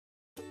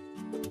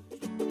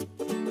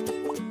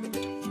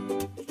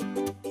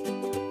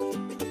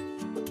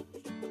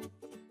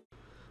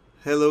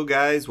Hello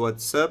guys,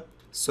 what's up?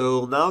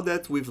 So now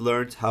that we've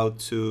learned how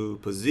to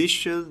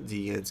position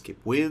the Enscape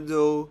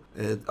window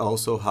and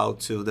also how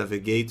to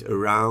navigate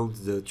around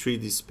the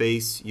 3D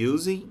space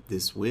using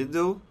this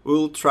window,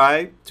 we'll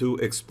try to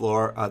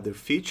explore other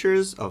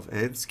features of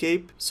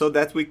Enscape so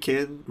that we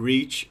can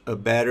reach a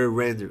better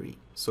rendering.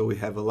 So we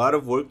have a lot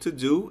of work to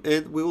do,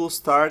 and we will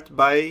start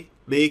by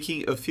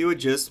making a few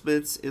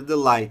adjustments in the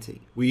lighting.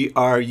 We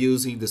are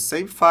using the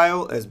same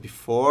file as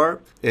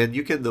before, and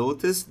you can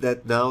notice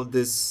that now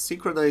this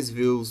synchronize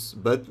views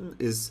button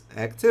is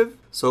active.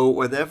 So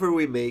whenever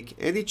we make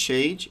any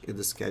change in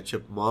the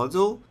SketchUp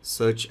model,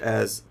 such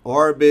as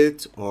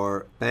orbit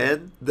or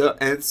pan, the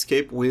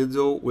Enscape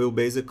window will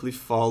basically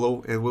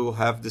follow and we will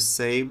have the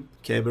same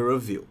camera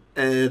view.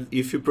 And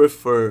if you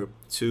prefer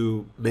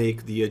to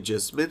make the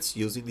adjustments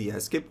using the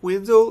Enscape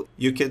window,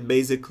 you can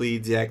basically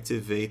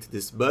deactivate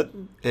this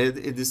button, and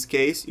in this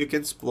case you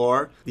can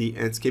explore the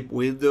Enscape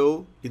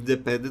window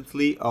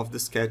independently of the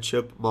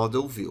SketchUp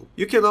model view.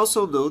 You can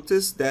also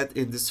notice that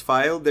in this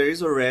file there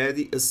is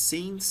already a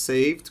scene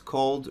saved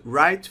called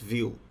right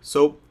view.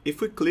 So if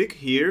we click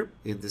here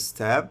in this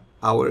tab,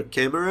 our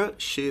camera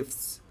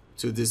shifts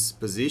to this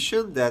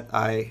position that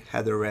I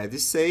had already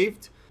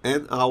saved,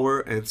 and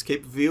our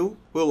Enscape view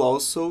will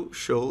also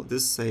show the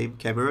same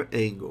camera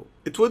angle.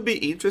 It would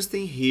be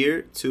interesting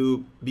here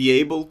to be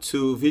able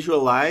to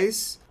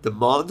visualize the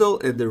model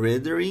and the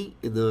rendering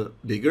in a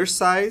bigger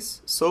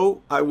size.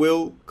 So I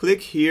will click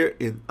here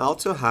in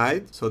Auto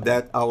Hide so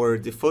that our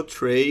default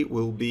tray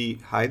will be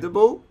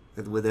hideable.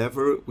 And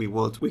whenever we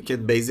want, we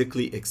can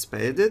basically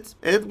expand it.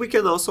 And we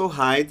can also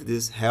hide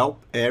this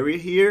help area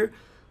here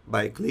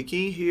by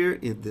clicking here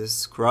in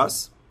this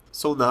cross.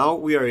 So now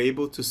we are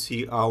able to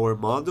see our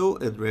model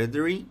and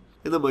rendering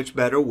in a much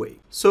better way.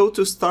 So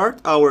to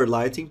start our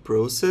lighting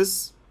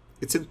process,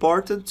 it's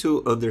important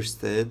to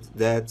understand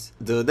that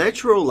the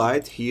natural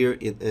light here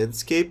in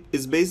Enscape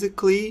is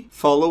basically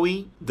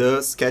following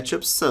the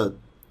SketchUp sun.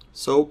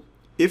 So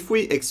if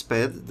we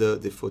expand the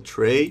default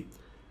tray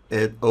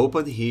and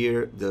open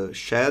here the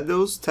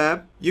shadows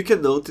tab, you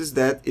can notice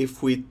that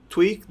if we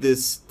tweak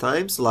this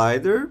time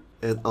slider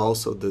and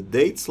also the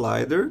date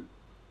slider,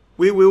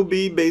 we will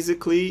be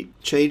basically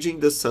changing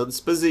the sun's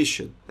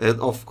position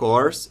and of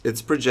course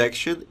its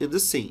projection in the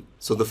scene.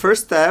 So the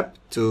first step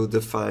to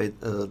define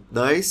a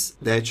nice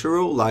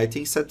natural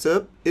lighting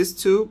setup is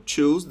to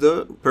choose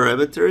the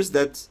parameters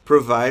that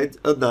provide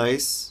a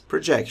nice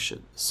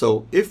projection.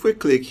 So if we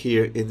click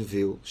here in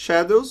View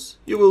Shadows,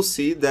 you will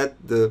see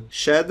that the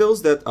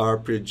shadows that are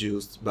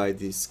produced by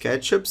the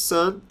SketchUp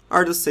sun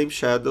are the same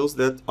shadows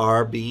that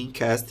are being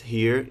cast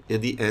here in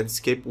the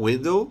Enscape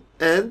window,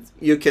 and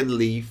you can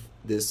leave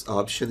this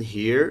option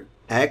here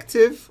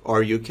active,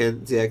 or you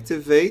can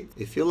deactivate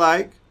if you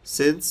like,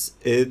 since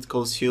it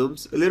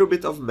consumes a little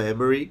bit of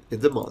memory in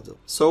the model.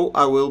 So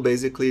I will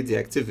basically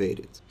deactivate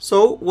it.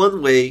 So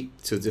one way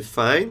to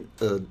define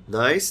a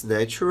nice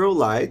natural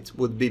light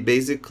would be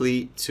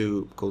basically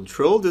to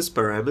control these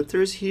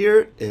parameters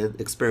here and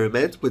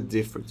experiment with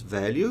different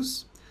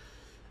values.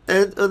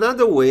 And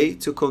another way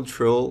to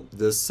control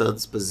the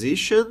sun's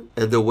position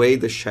and the way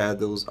the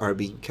shadows are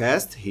being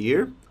cast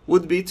here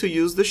would be to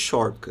use the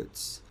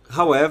shortcuts.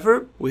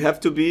 However, we have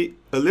to be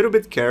a little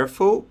bit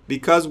careful,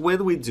 because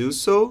when we do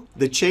so,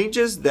 the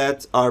changes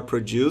that are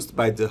produced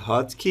by the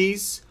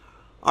hotkeys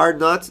are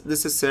not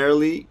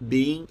necessarily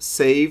being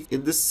saved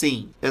in the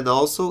scene and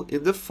also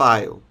in the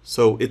file.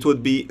 So it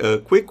would be a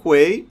quick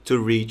way to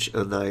reach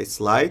a nice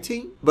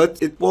lighting,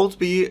 but it won't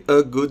be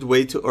a good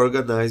way to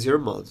organize your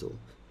model.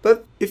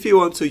 But if you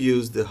want to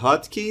use the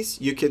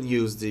hotkeys, you can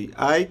use the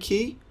I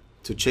key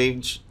to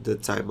change the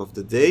time of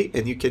the day,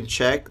 and you can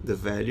check the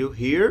value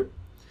here.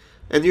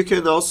 And you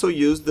can also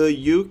use the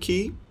U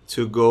key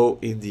to go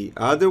in the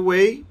other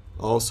way,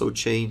 also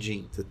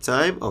changing the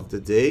time of the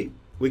day.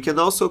 We can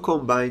also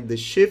combine the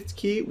Shift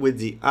key with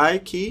the I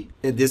key,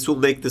 and this will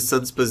make the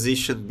sun's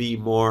position be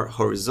more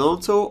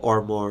horizontal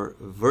or more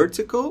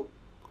vertical.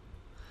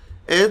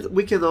 And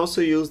we can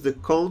also use the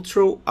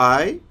Ctrl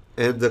I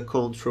and the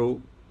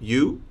Ctrl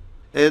U.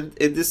 And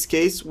in this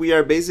case, we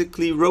are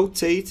basically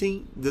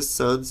rotating the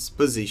sun's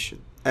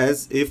position,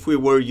 as if we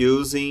were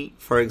using,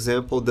 for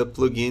example, the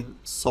plugin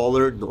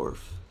Solar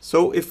North.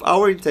 So if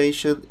our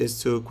intention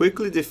is to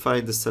quickly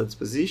define the sun's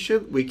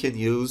position, we can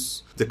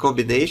use the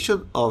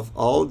combination of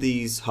all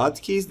these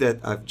hotkeys that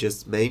I've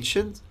just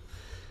mentioned.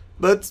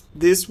 But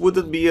this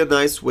wouldn't be a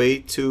nice way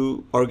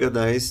to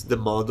organize the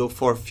model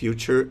for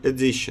future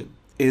edition.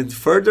 In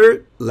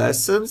further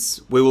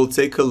lessons, we will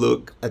take a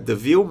look at the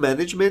view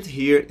management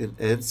here in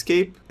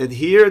Enscape, and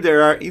here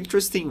there are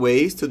interesting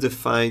ways to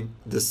define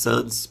the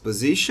sun's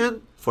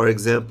position. For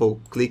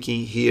example,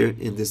 clicking here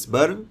in this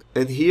button,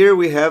 and here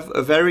we have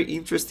a very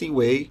interesting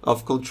way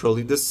of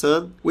controlling the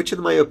sun, which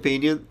in my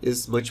opinion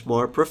is much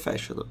more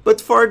professional. But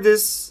for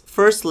this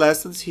first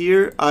lessons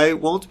here, I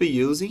won't be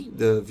using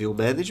the view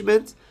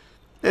management,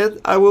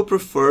 and I will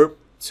prefer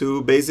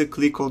to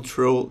basically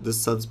control the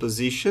sun's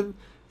position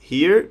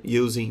here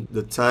using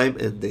the time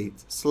and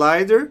date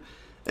slider,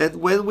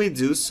 And when we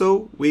do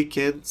so, we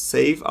can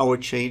save our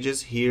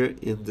changes here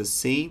in the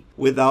scene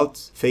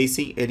without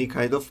facing any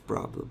kind of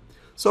problem.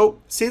 So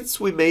since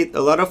we made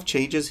a lot of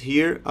changes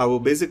here, I will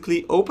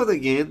basically open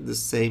again the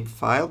same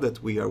file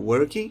that we are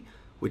working,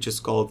 which is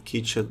called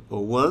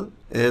Kitchen01,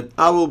 and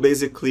I will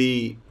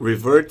basically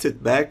revert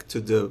it back to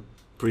the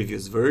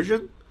previous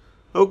version.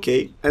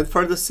 Okay, and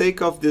for the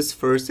sake of this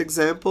first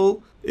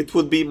example, it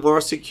would be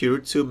more secure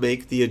to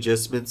make the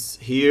adjustments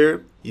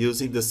here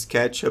using the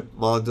SKETCHUP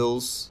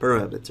models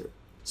parameter.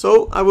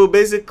 So I will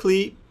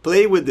basically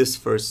play with this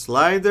first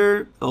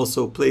slider,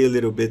 also play a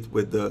little bit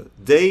with the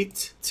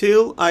date,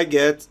 till I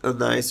get a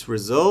nice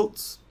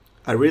result.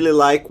 I really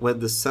like when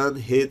the sun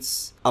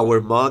hits our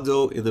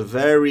model in a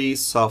very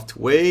soft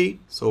way,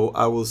 so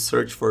I will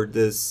search for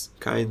this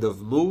kind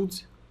of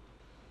mood.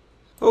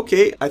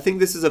 Okay, I think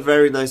this is a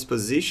very nice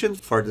position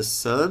for the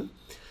sun.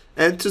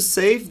 And to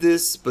save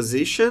this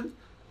position,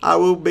 I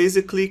will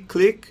basically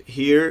click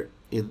here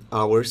in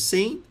our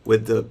scene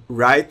with the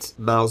right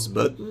mouse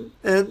button,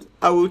 and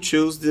I will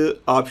choose the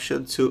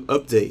option to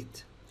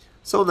update.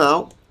 So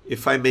now,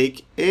 if I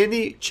make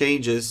any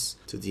changes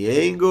to the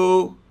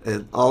angle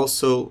and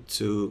also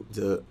to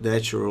the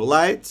natural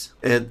light,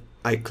 and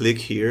I click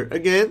here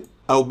again,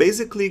 I'll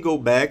basically go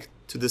back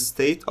to the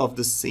state of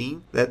the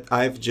scene that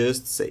I've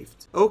just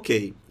saved.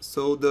 Okay,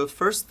 so the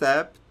first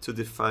step to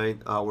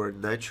define our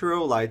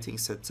natural lighting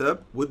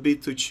setup would be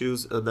to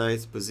choose a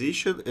nice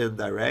position and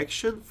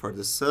direction for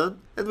the sun,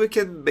 and we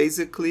can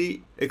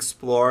basically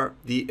explore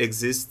the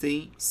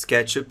existing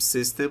SKETCHUP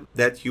system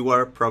that you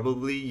are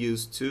probably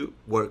used to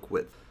work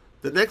with.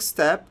 The next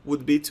step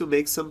would be to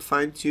make some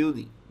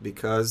fine-tuning,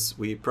 because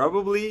we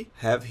probably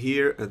have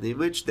here an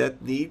image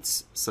that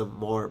needs some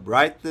more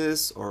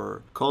brightness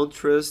or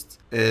contrast,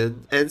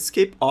 and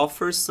Enscape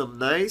offers some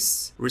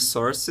nice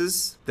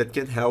resources that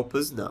can help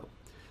us now.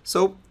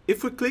 So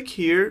if we click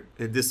here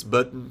in this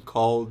button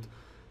called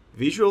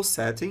Visual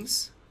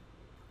Settings,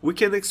 we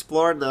can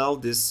explore now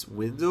this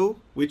window,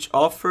 which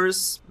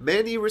offers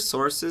many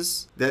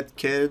resources that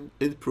can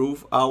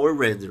improve our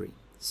rendering.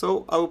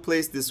 So I will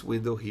place this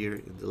window here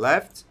in the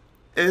left.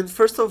 And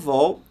first of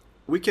all,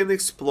 we can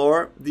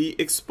explore the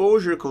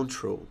exposure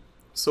control.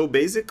 So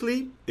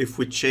basically, if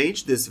we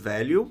change this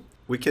value,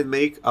 we can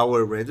make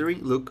our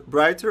rendering look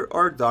brighter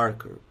or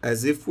darker,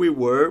 as if we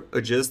were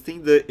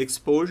adjusting the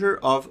exposure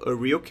of a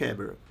real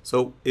camera.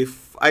 So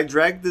if I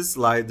drag this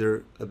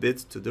slider a bit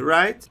to the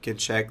right, you can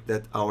check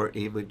that our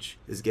image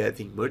is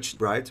getting much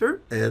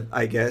brighter, and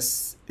I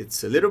guess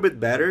it's a little bit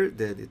better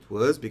than it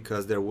was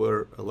because there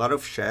were a lot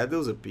of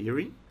shadows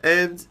appearing.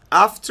 And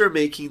after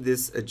making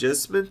this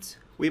adjustment,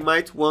 we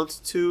might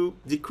want to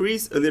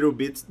decrease a little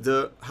bit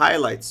the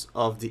highlights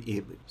of the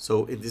image.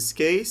 So in this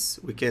case,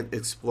 we can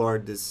explore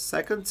this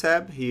second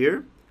tab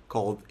here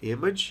called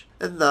Image.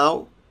 And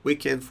now we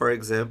can, for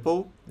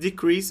example,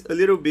 decrease a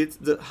little bit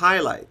the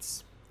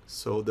highlights.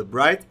 So the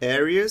bright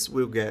areas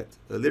will get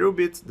a little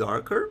bit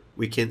darker.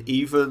 We can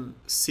even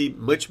see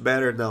much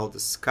better now the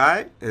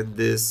sky, and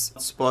these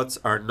spots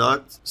are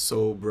not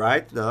so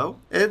bright now.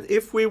 And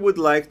if we would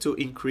like to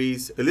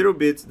increase a little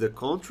bit the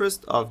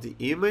contrast of the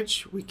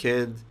image, we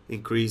can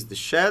increase the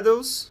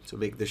shadows to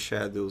make the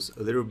shadows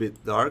a little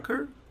bit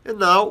darker. And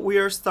now we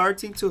are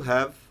starting to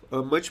have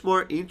a much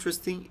more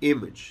interesting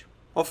image.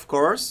 Of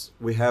course,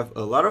 we have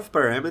a lot of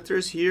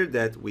parameters here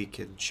that we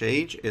can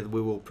change, and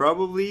we will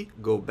probably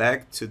go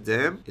back to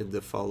them in the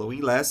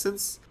following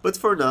lessons. But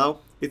for now,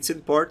 it's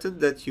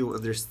important that you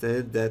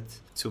understand that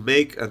to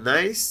make a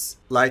nice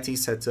lighting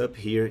setup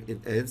here in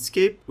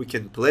Enscape, we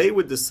can play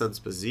with the sun's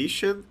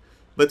position,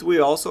 but we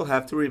also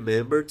have to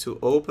remember to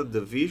open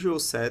the visual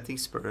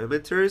settings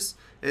parameters,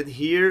 and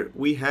here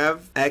we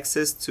have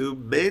access to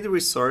many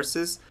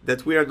resources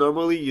that we are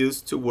normally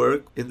used to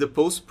work in the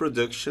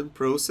post-production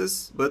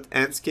process, but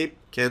Enscape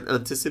can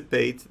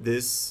anticipate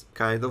this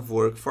kind of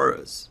work for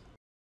us.